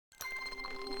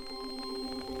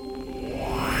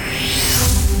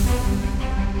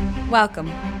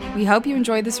Welcome. We hope you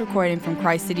enjoyed this recording from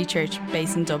Christ City Church,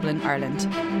 based in Dublin, Ireland.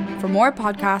 For more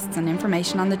podcasts and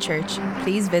information on the church,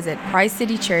 please visit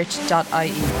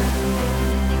christcitychurch.ie.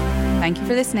 Thank you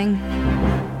for listening.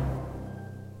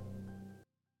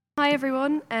 Hi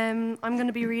everyone, I'm going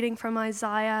to be reading from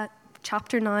Isaiah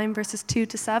chapter 9 verses 2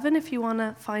 to 7 if you want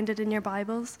to find it in your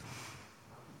Bibles.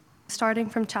 Starting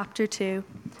from chapter 2.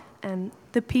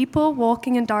 The people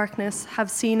walking in darkness have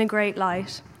seen a great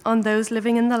light. On those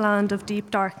living in the land of deep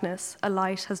darkness, a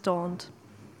light has dawned.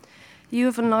 You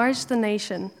have enlarged the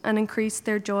nation and increased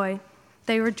their joy.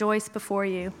 They rejoice before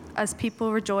you, as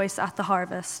people rejoice at the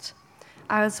harvest,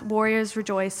 as warriors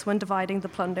rejoice when dividing the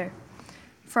plunder.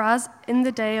 For as in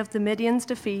the day of the Midian's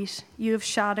defeat, you have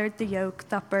shattered the yoke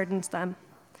that burdens them,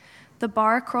 the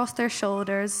bar across their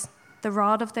shoulders, the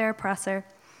rod of their oppressor.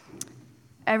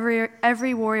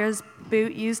 Every warrior's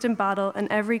boot used in battle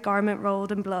and every garment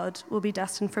rolled in blood will be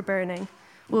destined for burning,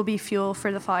 will be fuel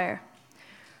for the fire.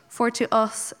 For to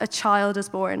us a child is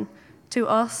born, to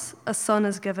us a son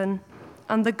is given,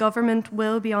 and the government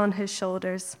will be on his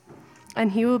shoulders.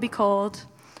 And he will be called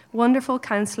Wonderful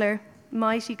Counselor,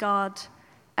 Mighty God,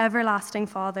 Everlasting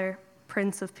Father,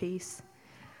 Prince of Peace.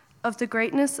 Of the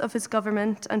greatness of his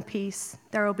government and peace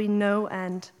there will be no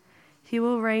end. He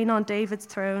will reign on David's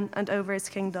throne and over his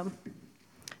kingdom,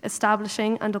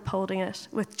 establishing and upholding it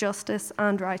with justice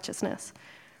and righteousness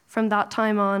from that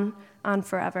time on and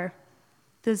forever.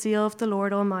 The zeal of the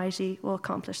Lord Almighty will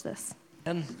accomplish this.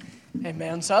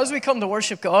 Amen. So as we come to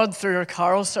worship God through our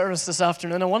carol service this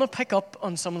afternoon, I want to pick up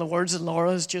on some of the words that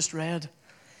Laura has just read.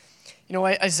 You know,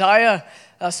 Isaiah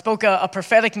spoke a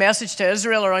prophetic message to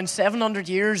Israel around 700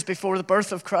 years before the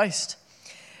birth of Christ.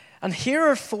 And here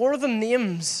are four of the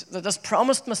names that this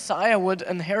promised Messiah would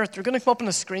inherit. They're going to come up on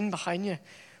the screen behind you,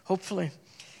 hopefully.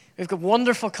 We've got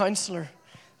Wonderful Counselor,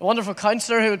 a wonderful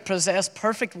counselor who would possess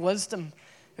perfect wisdom,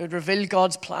 who would reveal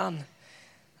God's plan.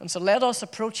 And so let us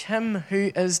approach him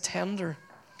who is tender.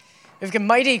 We've got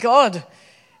Mighty God.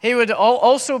 He would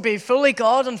also be fully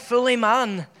God and fully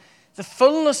man. The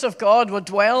fullness of God would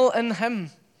dwell in him,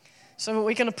 so that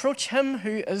we can approach him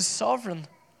who is sovereign.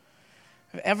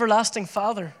 Everlasting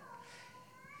Father.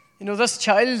 You know, this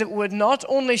child would not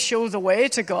only show the way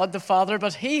to God the Father,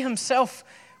 but he himself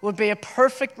would be a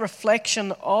perfect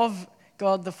reflection of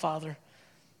God the Father.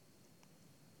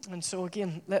 And so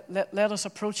again, let us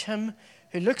approach him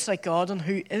who looks like God and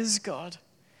who is God.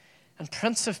 And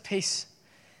Prince of Peace.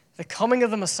 The coming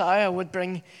of the Messiah would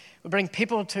bring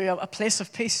people to a place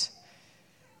of peace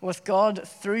with God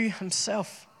through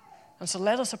himself. And so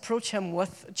let us approach him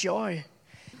with joy.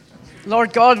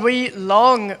 Lord God, we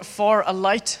long for a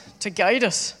light to guide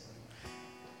us.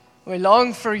 We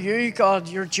long for you, God,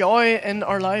 your joy in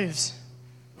our lives.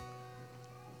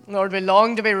 Lord, we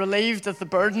long to be relieved of the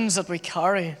burdens that we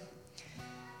carry.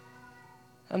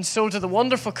 And so to the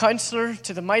Wonderful Counselor,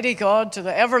 to the Mighty God, to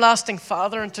the Everlasting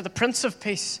Father, and to the Prince of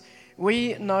Peace,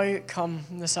 we now come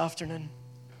this afternoon.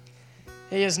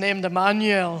 He is named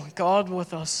Emmanuel, God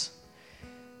with us.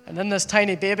 And in this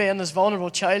tiny baby, in this vulnerable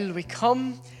child, we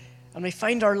come and we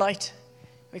find our light.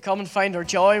 We come and find our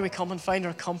joy. We come and find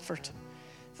our comfort.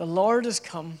 The Lord has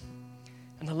come,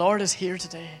 and the Lord is here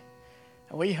today,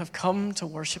 and we have come to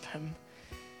worship him.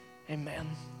 Amen.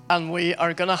 And we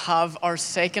are going to have our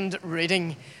second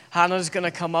reading. Hannah's going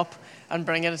to come up and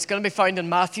bring it. It's going to be found in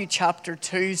Matthew chapter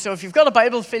 2. So if you've got a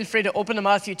Bible, feel free to open to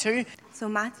Matthew 2. So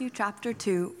Matthew chapter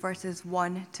 2, verses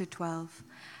 1 to 12.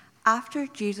 After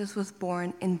Jesus was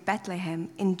born in Bethlehem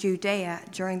in Judea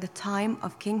during the time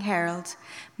of King Herod,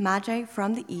 Magi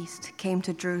from the east came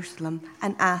to Jerusalem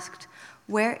and asked,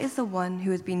 "Where is the one who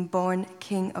has been born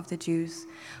King of the Jews?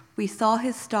 We saw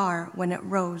his star when it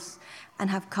rose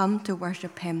and have come to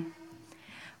worship him."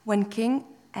 When King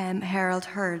Herod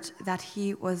heard that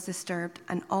he was disturbed,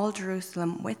 and all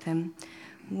Jerusalem with him,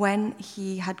 when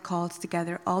he had called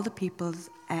together all the people's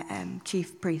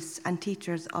chief priests and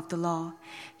teachers of the law,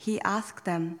 he asked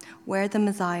them where the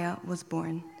Messiah was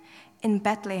born. "In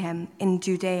Bethlehem, in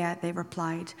Judea," they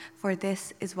replied, "for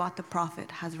this is what the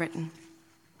prophet has written.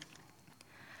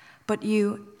 But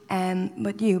you,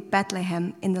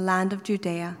 Bethlehem, in the land of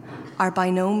Judea, are by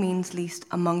no means least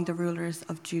among the rulers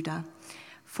of Judah.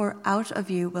 For out of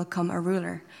you will come a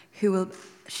ruler who will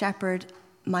shepherd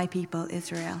my people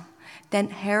Israel." Then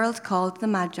Herod called the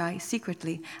Magi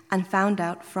secretly and found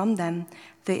out from them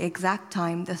the exact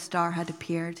time the star had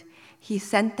appeared. He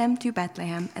sent them to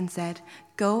Bethlehem and said,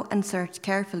 "Go and search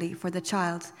carefully for the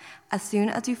child. As soon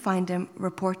as you find him,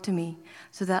 report to me,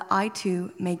 so that I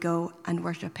too may go and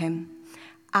worship him."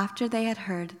 After they had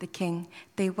heard the king,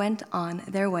 they went on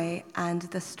their way, and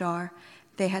the star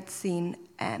they had seen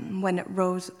when it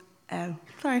rose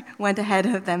went ahead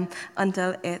of them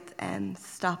until it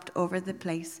stopped over the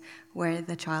place where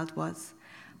the child was.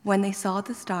 When they saw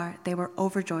the star, they were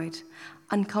overjoyed.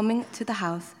 On coming to the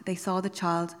house, they saw the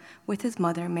child with his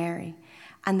mother Mary,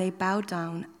 and they bowed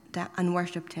down and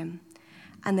worshipped him.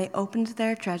 And they opened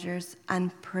their treasures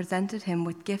and presented him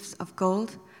with gifts of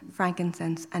gold,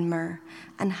 frankincense, and myrrh.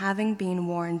 And having been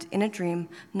warned in a dream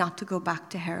not to go back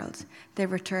to Herod, they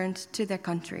returned to their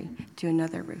country to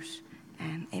another route.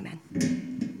 Amen.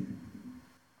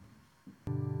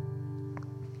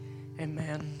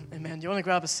 Amen. Amen. Do you want to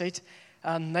grab a seat?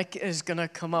 And Nick is going to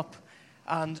come up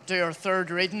and do our third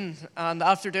reading. And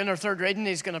after doing our third reading,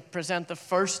 he's going to present the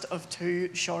first of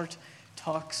two short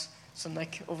talks. So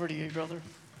Nick, over to you, brother.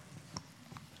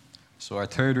 So our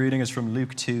third reading is from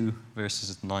Luke 2,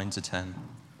 verses 9 to 10.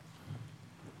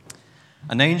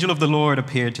 An angel of the Lord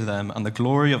appeared to them, and the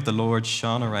glory of the Lord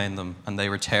shone around them, and they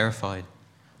were terrified.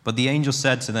 But the angel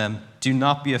said to them, "Do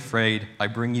not be afraid. I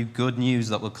bring you good news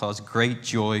that will cause great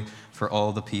joy for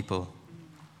all the people."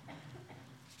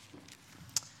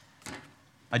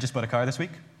 I just bought a car this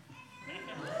week.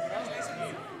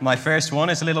 My first one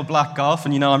is a little black Golf,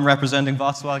 and I'm representing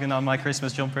Volkswagen on my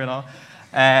Christmas jumper and all.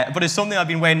 But it's something I've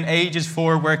been waiting ages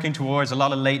for, working towards, a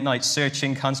lot of late night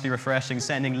searching, constantly refreshing,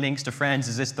 sending links to friends.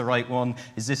 Is this the right one?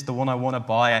 Is this the one I want to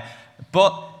buy?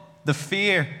 But the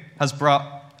fear has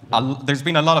there's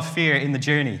been a lot of fear in the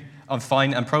journey of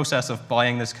and process of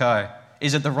buying this car.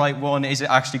 Is it the right one? Is it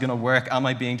actually going to work? Am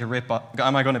I going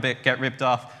to get ripped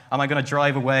off? Am I going to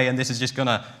drive away and this is just going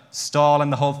to stall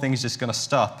and the whole thing is just going to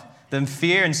stop? The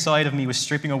fear inside of me was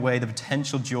stripping away the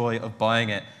potential joy of buying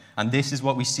it. And this is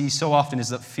what we see so often, is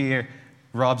that fear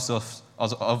robs us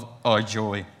of our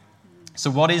joy. So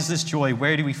what is this joy?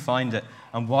 Where do we find it?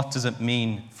 And what does it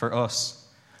mean for us?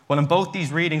 Well, in both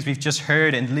these readings we've just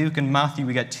heard, in Luke and Matthew,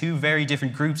 we get two very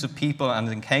different groups of people and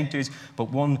encounters, but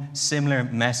one similar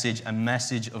message, a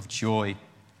message of joy.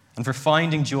 And for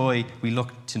finding joy, we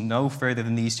look to no further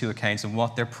than these two accounts and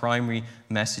what their primary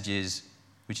message is,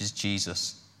 which is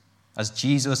Jesus. As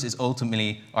Jesus is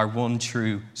ultimately our one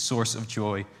true source of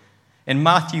joy. In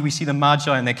Matthew, we see the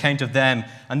Magi and the account of them.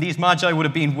 And these Magi would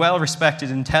have been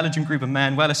well-respected, intelligent group of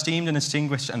men, well-esteemed and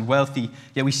distinguished and wealthy.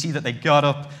 Yet we see that they got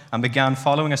up and began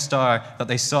following a star that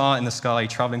they saw in the sky,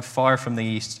 traveling far from the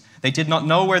east. They did not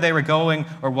know where they were going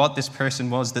or what this person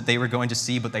was that they were going to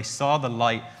see, but they saw the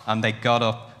light and they got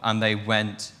up and they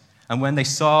went. And when they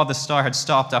saw the star had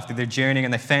stopped after their journey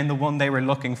and they found the one they were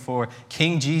looking for,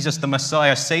 King Jesus, the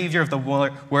Messiah, Savior of the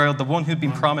world, the one who'd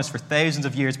been promised for thousands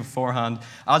of years beforehand,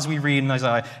 as we read in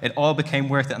Isaiah, it all became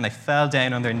worth it, and they fell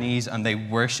down on their knees and they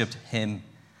worshipped him.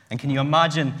 And can you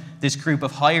imagine this group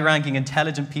of high-ranking,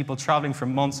 intelligent people traveling for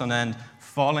months on end,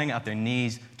 falling at their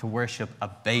knees to worship a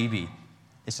baby?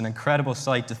 It's an incredible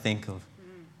sight to think of.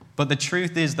 But the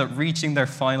truth is that reaching their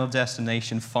final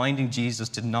destination, finding Jesus,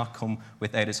 did not come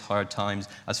without its hard times,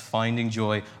 as finding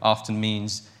joy often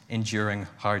means enduring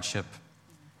hardship.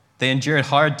 They endured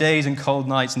hard days and cold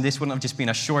nights, and this wouldn't have just been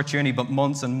a short journey, but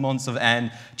months and months of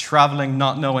end, traveling,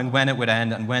 not knowing when it would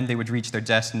end and when they would reach their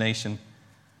destination.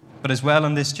 But as well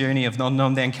on this journey of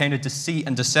unknown, they encountered deceit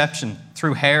and deception.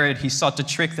 Through Herod, he sought to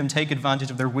trick them, take advantage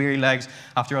of their weary legs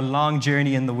after a long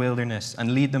journey in the wilderness,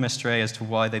 and lead them astray as to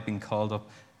why they've been called up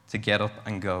to get up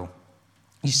and go.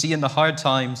 You see, in the hard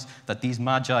times that these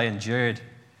Magi endured,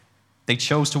 they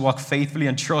chose to walk faithfully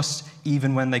and trust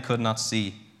even when they could not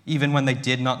see, even when they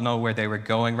did not know where they were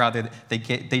going. Rather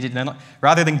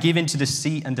than give in to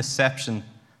deceit and deception,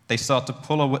 they sought to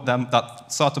pull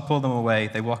them away.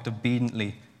 They walked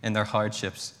obediently in their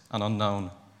hardships and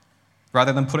unknown.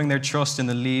 Rather than putting their trust in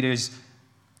the leaders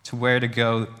to where to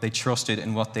go, they trusted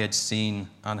in what they had seen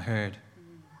and heard.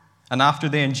 And after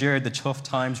they endured the tough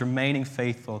times, remaining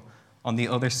faithful, on the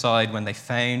other side, when they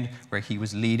found where he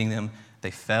was leading them,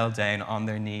 they fell down on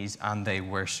their knees and they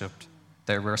worshipped.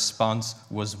 Their response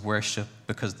was worship,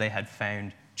 because they had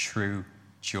found true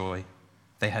joy.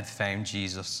 They had found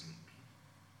Jesus.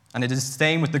 And it is the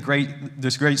same with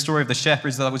this great story of the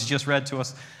shepherds that was just read to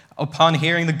us. Upon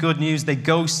hearing the good news, they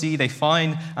go see, they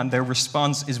find, and their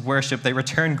response is worship. They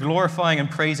return glorifying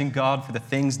and praising God for the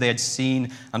things they had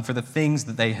seen and for the things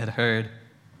that they had heard.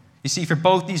 You see, for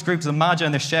both these groups, the Magi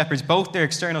and the shepherds, both their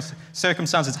external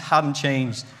circumstances hadn't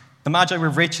changed. The Magi were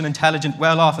rich and intelligent,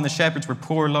 well off, and the shepherds were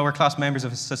poor, lower-class members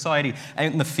of society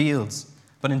out in the fields.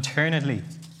 But internally,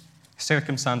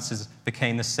 circumstances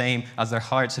became the same, as their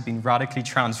hearts had been radically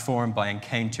transformed by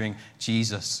encountering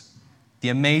Jesus. The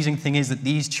amazing thing is that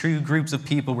these two groups of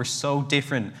people were so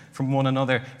different from one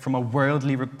another from a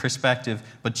worldly perspective,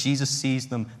 but Jesus sees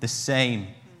them the same.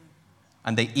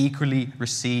 and they equally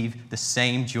receive the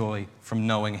same joy from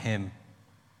knowing him.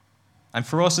 And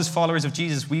for us as followers of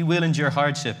Jesus, we will endure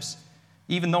hardships.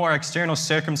 Even though our external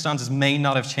circumstances may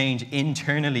not have changed,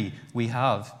 internally we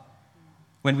have.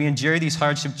 When we endure these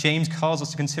hardships, James calls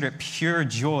us to consider it pure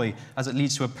joy as it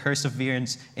leads to a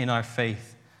perseverance in our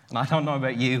faith. And I don't know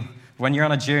about you, when you're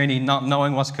on a journey not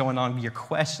knowing what's going on, you're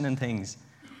questioning things,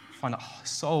 I find it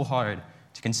so hard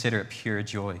to consider it pure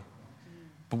joy.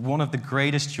 But one of the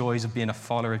greatest joys of being a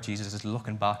follower of Jesus is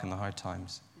looking back on the hard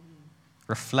times,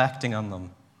 reflecting on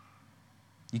them.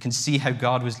 You can see how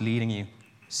God was leading you,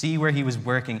 see where he was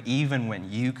working even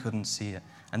when you couldn't see it.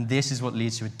 And this is what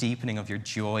leads to a deepening of your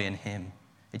joy in him.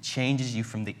 It changes you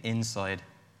from the inside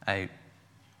out.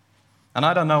 And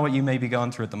I don't know what you may be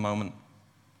going through at the moment,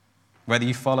 whether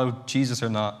you follow Jesus or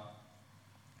not.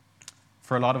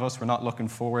 For a lot of us, we're not looking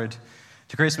forward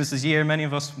to Christmas this year. Many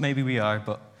of us, maybe we are,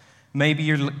 but maybe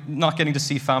you're not getting to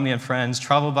see family and friends,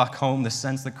 travel back home, the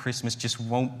sense that Christmas just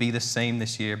won't be the same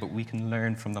this year, but we can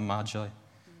learn from the Magi.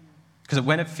 Because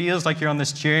when it feels like you're on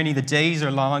this journey, the days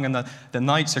are long and the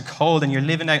nights are cold and you're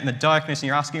living out in the darkness and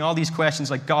you're asking all these questions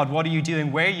like, God, what are you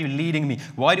doing? Where are you leading me?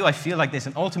 Why do I feel like this?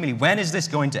 And ultimately, when is this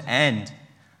going to end?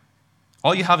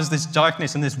 All you have is this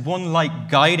darkness and this one light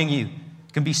guiding you.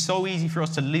 It can be so easy for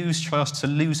us to lose trust, to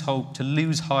lose hope, to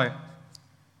lose heart.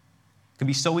 It can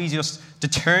be so easy just to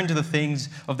turn to the things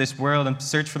of this world and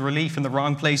search for relief in the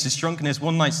wrong places, drunkenness,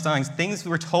 one-night stands, things we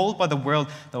were told by the world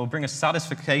that will bring us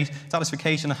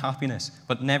satisfaction and happiness,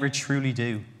 but never truly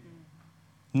do.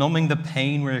 Numbing the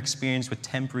pain we're experiencing with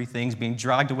temporary things, being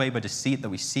dragged away by deceit that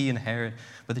we see in Herod.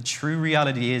 But the true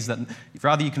reality is that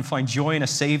rather you can find joy in a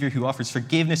Savior who offers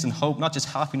forgiveness and hope, not just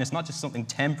happiness, not just something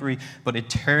temporary, but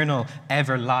eternal,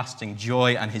 everlasting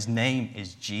joy, and his name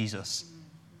is Jesus.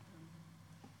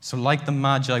 So like the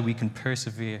Magi, we can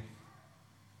persevere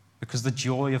because the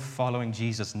joy of following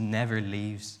Jesus never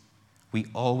leaves. We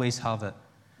always have it,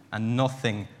 and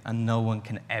nothing and no one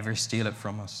can ever steal it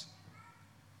from us.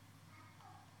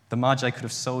 The Magi could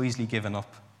have so easily given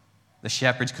up. The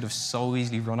shepherds could have so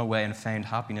easily run away and found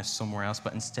happiness somewhere else,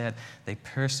 but instead they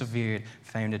persevered,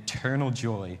 found eternal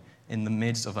joy in the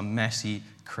midst of a messy,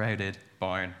 crowded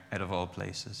barn out of all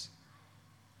places.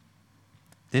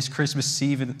 This Christmas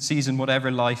season, whatever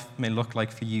life may look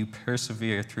like for you,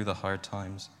 persevere through the hard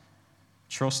times.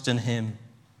 Trust in him.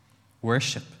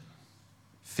 Worship.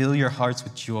 Fill your hearts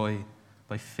with joy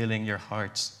by filling your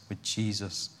hearts with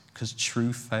Jesus, because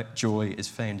true joy is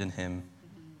found in him,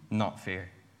 not fear.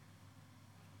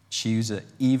 Choose it,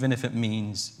 even if it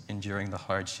means enduring the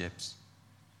hardships,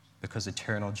 because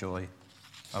eternal joy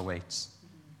awaits.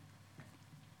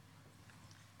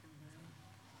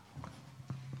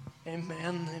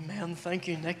 Amen, amen. Thank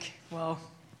you, Nick. Well,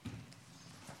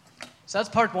 so that's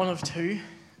part 1 of 2,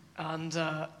 and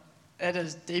it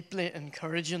is deeply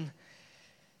encouraging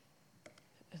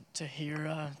to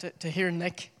hear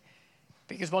Nick,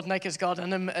 because what Nick has got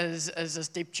in him is this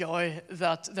deep joy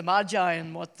that the Magi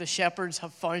and what the shepherds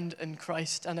have found in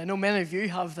Christ, and I know many of you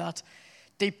have that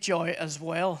deep joy as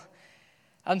well.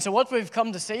 And so what we've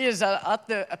come to see is that at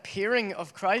the appearing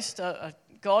of Christ,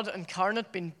 God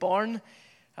incarnate being born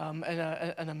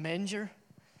in a manger.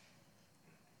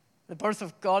 The birth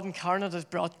of God incarnate has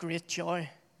brought great joy.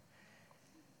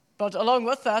 But along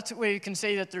with that, we can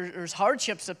see that there's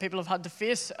hardships that people have had to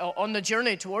face on the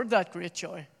journey toward that great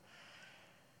joy.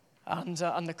 And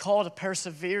the call to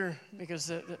persevere, because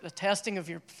the testing of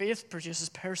your faith produces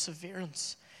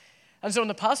perseverance. And so in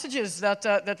the passages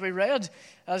that we read,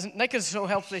 as Nick has so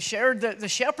helpfully shared, the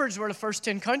shepherds were the first to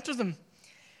encounter them.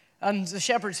 And the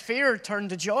shepherds' fear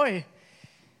turned to joy.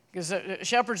 Because the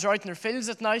shepherds are out in their fields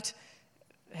at night,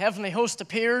 the heavenly host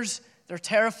appears, they're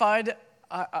terrified.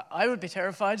 I would be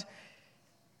terrified.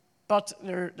 But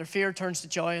their fear turns to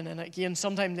joy, and then again,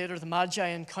 sometime later, the Magi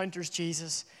encounters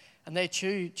Jesus, and they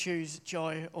choose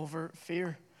joy over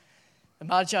fear. The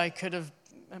Magi could have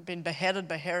been beheaded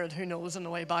by Herod, who knows, on the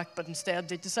way back, but instead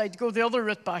they decide to go the other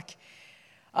route back.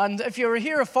 And if you were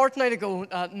here a fortnight ago,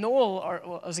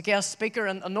 Noel was a guest speaker,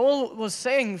 and Noel was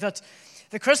saying that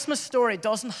the Christmas story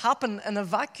doesn't happen in a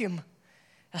vacuum.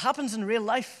 It happens in real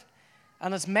life,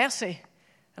 and it's messy.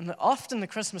 And often the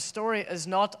Christmas story is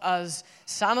not as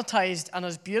sanitized and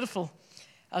as beautiful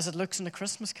as it looks in the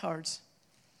Christmas cards.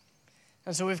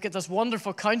 And so we've got this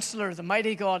wonderful counselor, the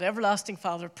mighty God, everlasting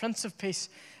Father, Prince of Peace,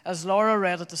 as Laura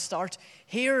read at the start.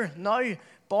 Here, now,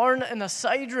 born in a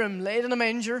side room, laid in a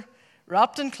manger,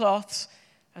 wrapped in cloths,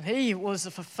 and he was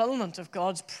the fulfillment of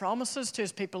God's promises to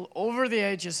his people over the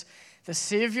ages. The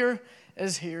Savior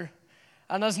is here.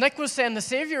 And as Nick was saying, the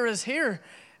Savior is here,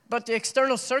 but the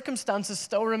external circumstances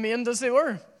still remained as they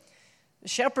were. The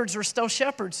shepherds were still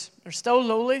shepherds. They're still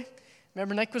lowly.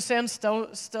 Remember, Nick was saying,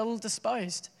 still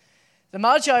despised. The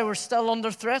Magi were still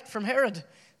under threat from Herod.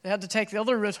 They had to take the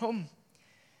other route home.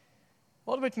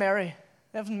 What about Mary?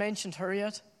 We haven't mentioned her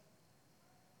yet.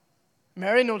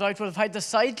 Mary, no doubt, would have had the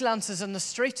side glances in the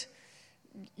street.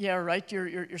 Yeah, right,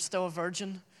 you're still a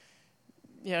virgin.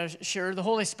 Yeah, sure, the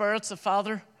Holy Spirit's the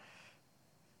Father.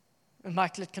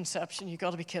 Immaculate Conception, you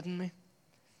got to be kidding me.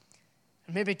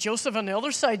 And maybe Joseph on the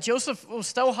other side. Joseph will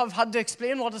still have had to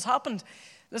explain what has happened.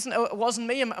 Listen, it wasn't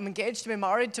me. I'm engaged to be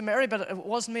married to Mary, but it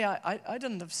wasn't me. I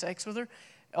didn't have sex with her.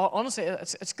 Honestly,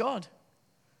 it's God.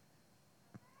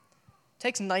 It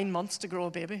takes 9 months to grow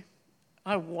a baby.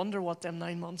 I wonder what them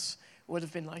 9 months would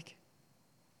have been like.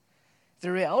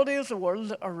 The reality of the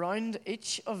world around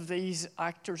each of these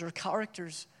actors or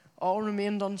characters all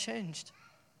remained unchanged.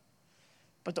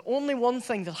 But the only one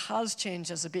thing that has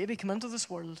changed as a baby came into this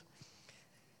world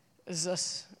is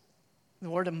this, the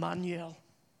word Emmanuel.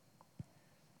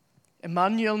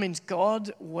 Emmanuel means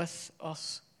God with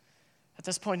us. At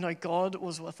this point now, God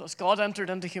was with us. God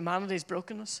entered into humanity's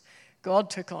brokenness.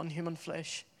 God took on human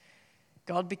flesh.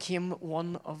 God became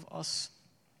one of us.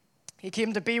 He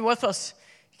came to be with us.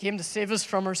 He came to save us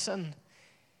from our sin.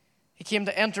 He came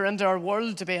to enter into our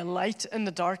world to be a light in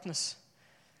the darkness.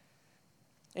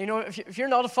 You know, if you're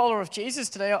not a follower of Jesus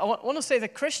today, I want to say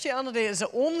that Christianity is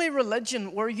the only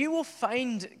religion where you will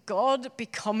find God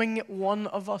becoming one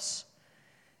of us.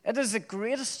 It is the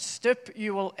greatest step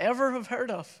you will ever have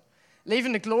heard of.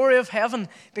 Leaving the glory of heaven,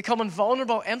 becoming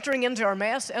vulnerable, entering into our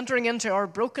mess, entering into our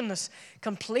brokenness,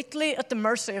 completely at the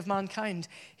mercy of mankind.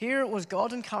 Here was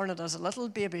God incarnate as a little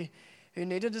baby who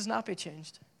needed his nappy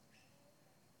changed.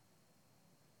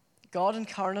 God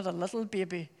incarnate, a little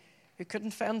baby who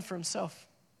couldn't fend for himself.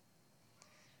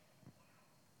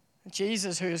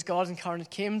 Jesus, who is God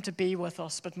incarnate, came to be with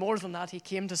us, but more than that, he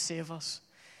came to save us.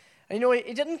 And you know,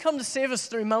 he didn't come to save us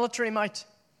through military might.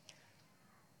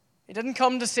 He didn't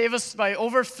come to save us by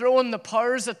overthrowing the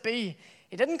powers that be.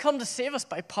 He didn't come to save us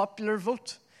by popular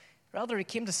vote. Rather, he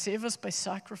came to save us by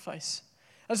sacrifice.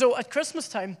 And so at Christmas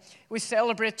time, we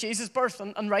celebrate Jesus' birth,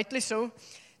 and rightly so,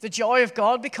 the joy of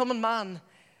God becoming man.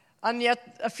 And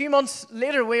yet, a few months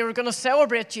later, we were going to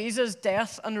celebrate Jesus'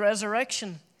 death and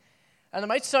resurrection. And it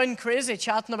might sound crazy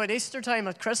chatting about Easter time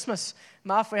at Christmas.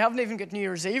 Math, we haven't even got New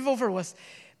Year's Eve over with.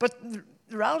 But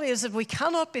the reality is that we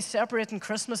cannot be separating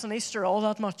Christmas and Easter all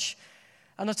that much.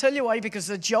 And I'll tell you why. Because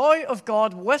the joy of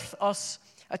God with us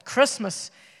at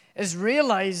Christmas is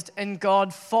realized in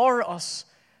God for us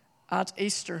at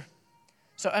Easter.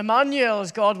 So Emmanuel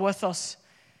is God with us.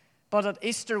 But at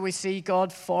Easter we see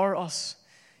God for us.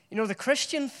 You know, the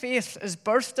Christian faith is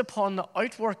birthed upon the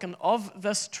outworking of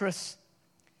this truth.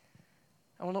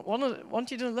 I want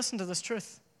you to listen to this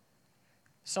truth.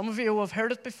 Some of you have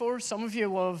heard it before. Some of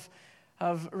you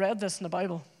have read this in the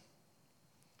Bible.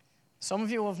 Some of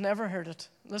you have never heard it.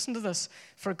 Listen to this.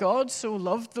 For God so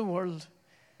loved the world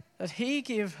that he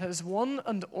gave his one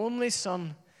and only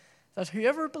Son, that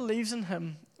whoever believes in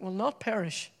him will not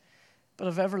perish, but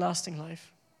have everlasting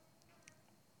life.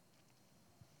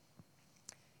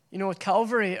 You know, at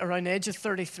Calvary, around the age of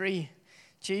 33,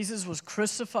 Jesus was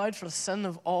crucified for the sin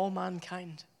of all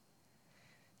mankind.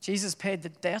 Jesus paid the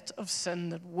debt of sin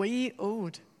that we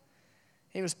owed.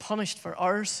 He was punished for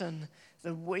our sin,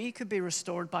 that we could be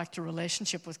restored back to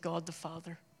relationship with God the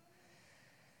Father.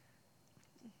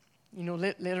 You know,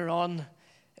 later on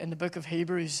in the book of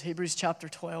Hebrews chapter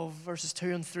 12, verses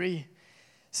 2 and 3,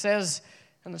 says,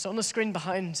 and it's on the screen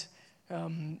behind,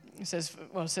 it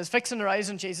says, fixing our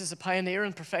eyes on Jesus, the pioneer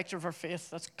and perfecter of our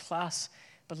faith. That's class.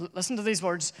 But listen to these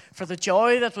words. For the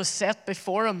joy that was set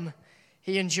before him,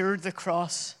 he endured the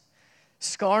cross,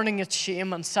 scorning its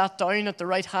shame, and sat down at the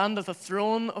right hand of the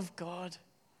throne of God.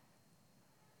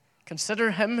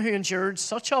 Consider him who endured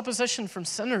such opposition from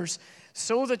sinners,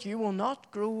 so that you will not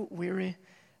grow weary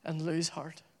and lose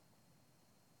heart.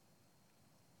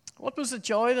 What was the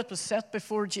joy that was set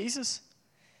before Jesus?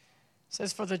 It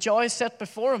says, for the joy set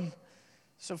before him.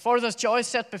 So for this joy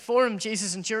set before him,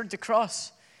 Jesus endured the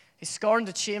cross. He scorned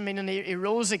its shame, meaning he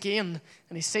rose again,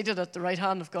 and he's seated at the right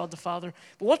hand of God the Father.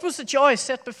 But what was the joy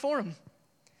set before him?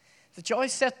 The joy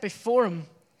set before him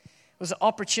was the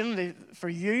opportunity for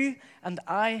you and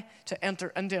I to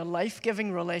enter into a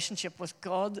life-giving relationship with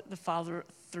God the Father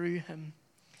through him.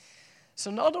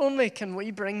 So not only can we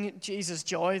bring Jesus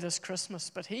joy this Christmas,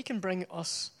 but he can bring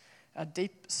us a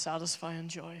deep, satisfying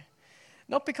joy.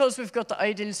 Not because we've got the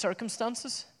ideal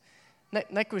circumstances.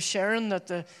 Nick was sharing that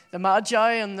the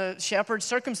Magi and the shepherds'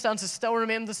 circumstances still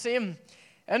remained the same.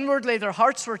 Inwardly, their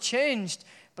hearts were changed,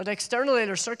 but externally,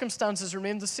 their circumstances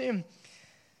remained the same.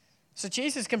 So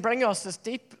Jesus can bring us this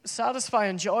deep,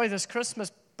 satisfying joy this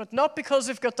Christmas, but not because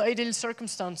we've got the ideal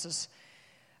circumstances,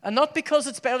 and not because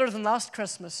it's better than last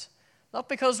Christmas, not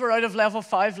because we're out of level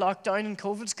 5 lockdown and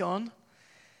COVID's gone,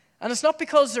 and it's not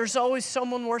because there's always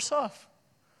someone worse off.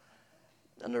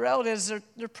 And the reality is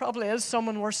there probably is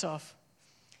someone worse off.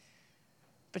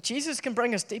 But Jesus can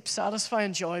bring us deep,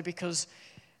 satisfying joy because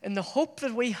in the hope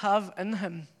that we have in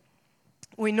him,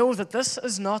 we know that this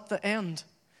is not the end.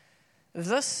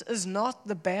 This is not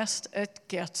the best it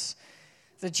gets.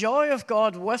 The joy of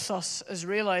God with us is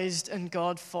realized in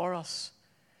God for us.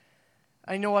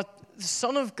 I know what the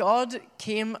Son of God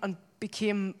came and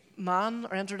became man,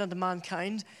 or entered into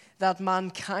mankind, that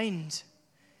mankind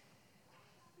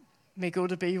may go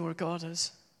to be where God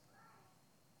is.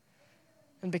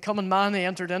 In becoming man, he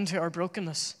entered into our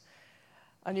brokenness.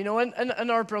 And you know, in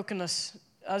our brokenness,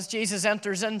 as Jesus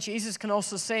enters in, Jesus can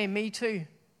also say, me too.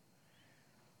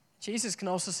 Jesus can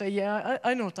also say, yeah,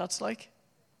 I know what that's like.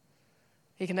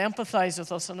 He can empathize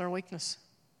with us in our weakness.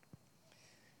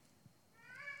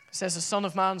 It says the Son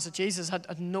of Man, so Jesus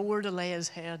had nowhere to lay his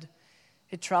head.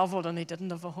 He traveled and he didn't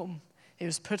have a home. He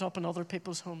was put up in other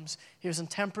people's homes. He was in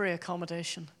temporary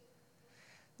accommodation.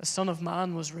 The Son of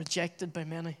Man was rejected by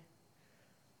many.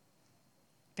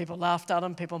 People laughed at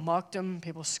him, people mocked him,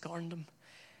 people scorned him.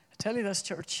 I tell you this,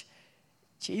 church,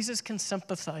 Jesus can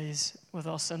sympathize with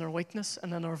us in our weakness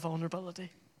and in our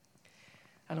vulnerability.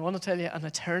 And I want to tell you, an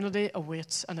eternity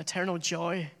awaits, an eternal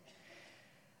joy.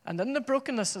 And in the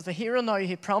brokenness of the here and now,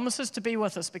 he promises to be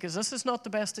with us because this is not the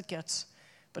best it gets.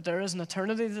 But there is an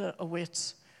eternity that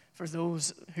awaits for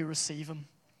those who receive him.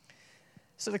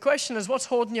 So the question is, what's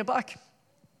holding you back?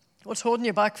 What's holding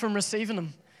you back from receiving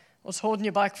him? What's holding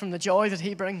you back from the joy that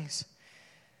he brings?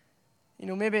 You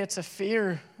know, maybe it's a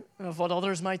fear of what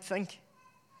others might think.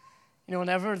 You know,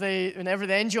 whenever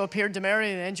the angel appeared to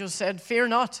Mary, the angel said, "Fear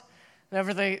not."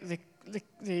 Whenever the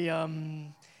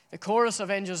chorus of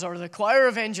angels or the choir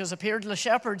of angels appeared to the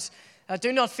shepherds,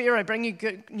 "Do not fear, I bring you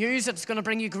good news that's going to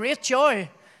bring you great joy."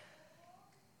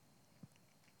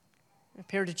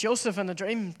 Appeared to Joseph in a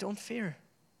dream, "Don't fear."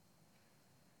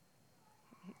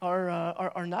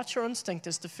 Our natural instinct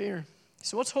is to fear.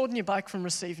 So what's holding you back from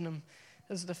receiving him?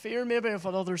 Is it the fear maybe of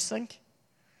what others think?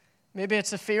 Maybe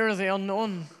it's a fear of the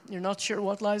unknown. You're not sure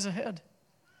what lies ahead.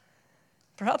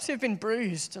 Perhaps you've been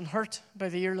bruised and hurt by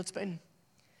the year that's been.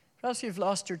 Perhaps you've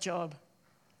lost your job.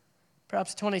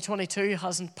 Perhaps 2022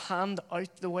 hasn't panned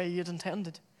out the way you'd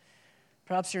intended.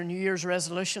 Perhaps your New Year's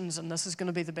resolutions, and this is going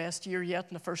to be the best year yet,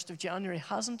 and the 1st of January,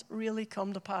 hasn't really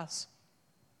come to pass.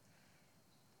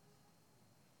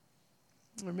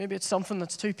 Or maybe it's something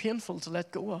that's too painful to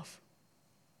let go of.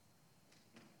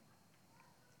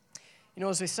 You know,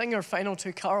 as we sing our final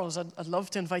two carols, I'd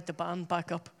love to invite the band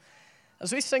back up.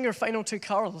 As we sing our final two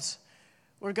carols,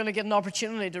 we're going to get an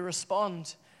opportunity to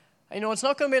respond. I know it's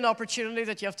not going to be an opportunity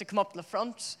that you have to come up to the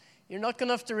front. You're not going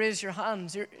to have to raise your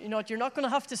hands. You're not going to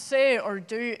have to say or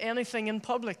do anything in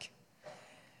public.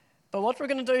 But what we're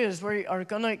going to do is we are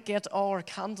going to get all our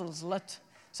candles lit.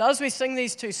 So as we sing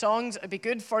these two songs, it'd be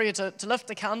good for you to lift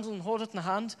the candle and hold it in the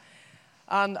hand.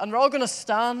 And we're all going to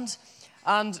stand,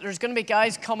 and there's going to be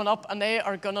guys coming up, and they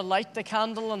are going to light the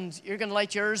candle, and you're going to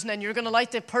light yours, and then you're going to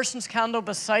light the person's candle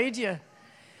beside you.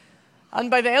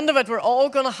 And by the end of it, we're all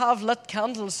going to have lit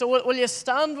candles. So will you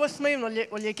stand with me, and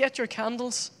will you get your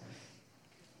candles?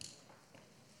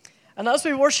 And as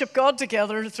we worship God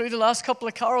together through the last couple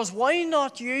of carols, why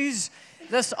not use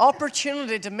this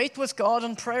opportunity to meet with God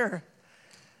in prayer?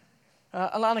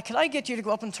 Alana, can I get you to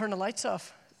go up and turn the lights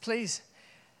off, please?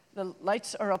 The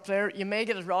lights are up there. You may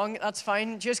get it wrong. That's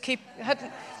fine. Just keep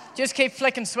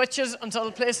flicking switches until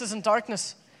the place is in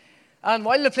darkness. And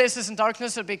while the place is in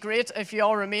darkness, it'd be great if you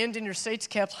all remained in your seats,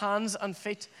 kept hands and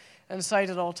feet inside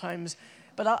at all times.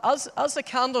 But as the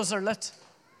candles are lit,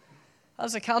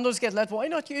 as the candles get lit, why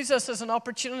not use this as an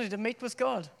opportunity to meet with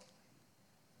God?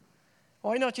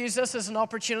 Why not use this as an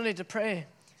opportunity to pray?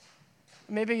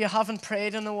 Maybe you haven't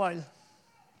prayed in a while.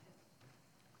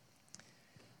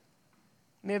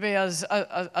 Maybe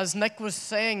as Nick was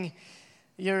saying,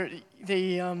 the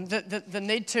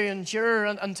need to endure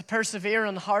and to persevere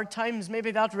in hard times,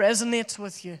 maybe that resonates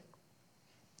with you.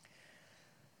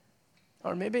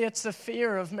 Or maybe it's the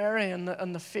fear of Mary and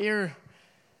the fear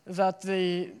that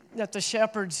the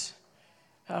shepherds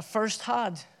first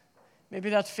had.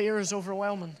 Maybe that fear is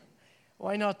overwhelming.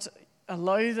 Why not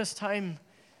allow this time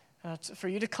for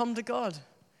you to come to God,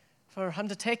 for him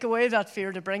to take away that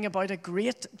fear, to bring about a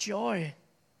great joy.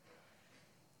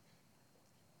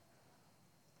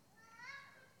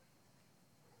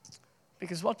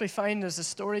 Because what we find is the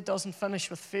story doesn't finish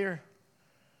with fear.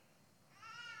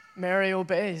 Mary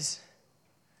obeys.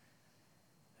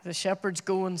 The shepherds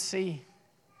go and see.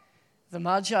 The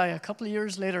Magi, a couple of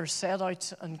years later, set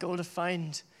out and go to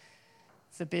find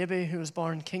the baby who was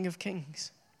born King of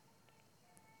Kings.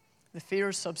 The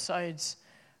fear subsides,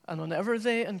 and whenever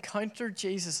they encounter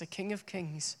Jesus, the King of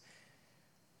Kings,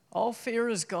 all fear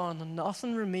is gone and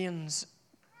nothing remains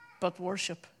but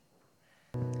worship.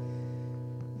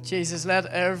 Jesus, let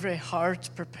every heart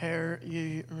prepare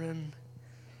you room.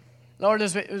 Lord,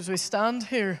 as we stand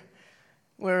here,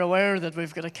 we're aware that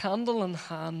we've got a candle in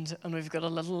hand and we've got a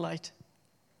little light.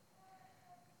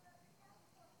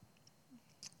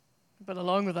 But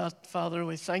along with that, Father,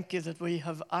 we thank you that we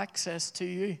have access to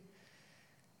you.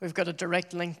 We've got a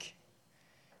direct link.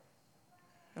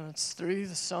 And it's through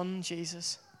the Son,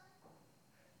 Jesus.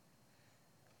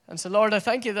 And so, Lord, I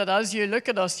thank you that as you look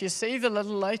at us, you see the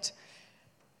little light.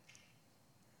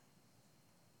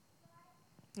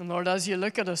 And Lord, as you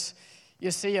look at us,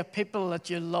 you see a people that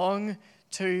you long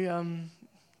to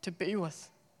be with.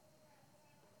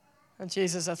 And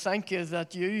Jesus, I thank you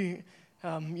that you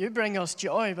bring us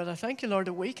joy, but I thank you, Lord,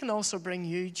 that we can also bring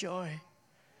you joy.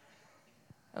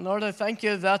 And Lord, I thank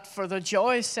you that for the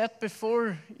joy set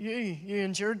before you, you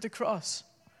endured the cross.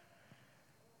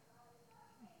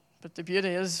 But the beauty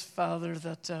is, Father,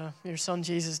 that your Son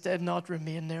Jesus did not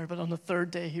remain there, but on the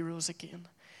third day he rose again.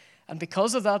 And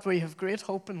because of that, we have great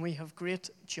hope and we have great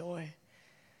joy.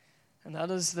 And that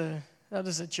is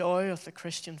the joy of the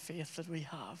Christian faith that we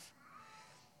have.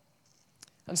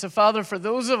 And so, Father, for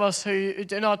those of us who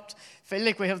do not feel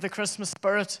like we have the Christmas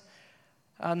spirit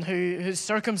and whose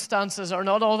circumstances are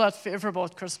not all that favorable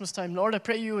at Christmas time, Lord, I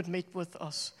pray you would meet with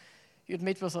us. You'd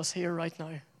meet with us here right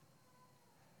now.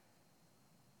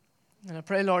 And I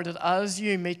pray, Lord, that as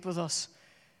you meet with us,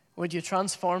 would you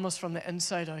transform us from the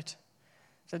inside out?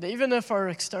 That even if our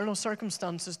external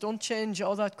circumstances don't change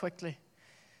all that quickly,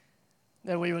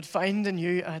 that we would find in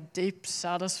you a deep,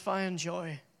 satisfying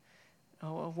joy,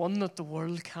 one that the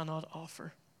world cannot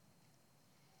offer.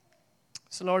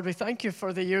 So, Lord, we thank you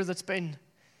for the year that's been.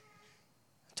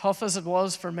 Tough as it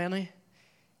was for many,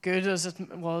 good as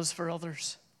it was for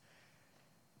others.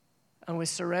 And we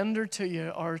surrender to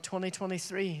you our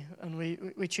 2023, and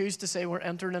we choose to say we're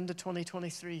entering into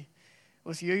 2023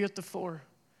 with you at the fore,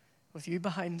 with you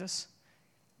behind us,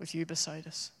 with you beside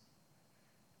us.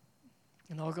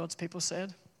 And all God's people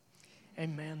said,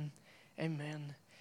 amen, amen.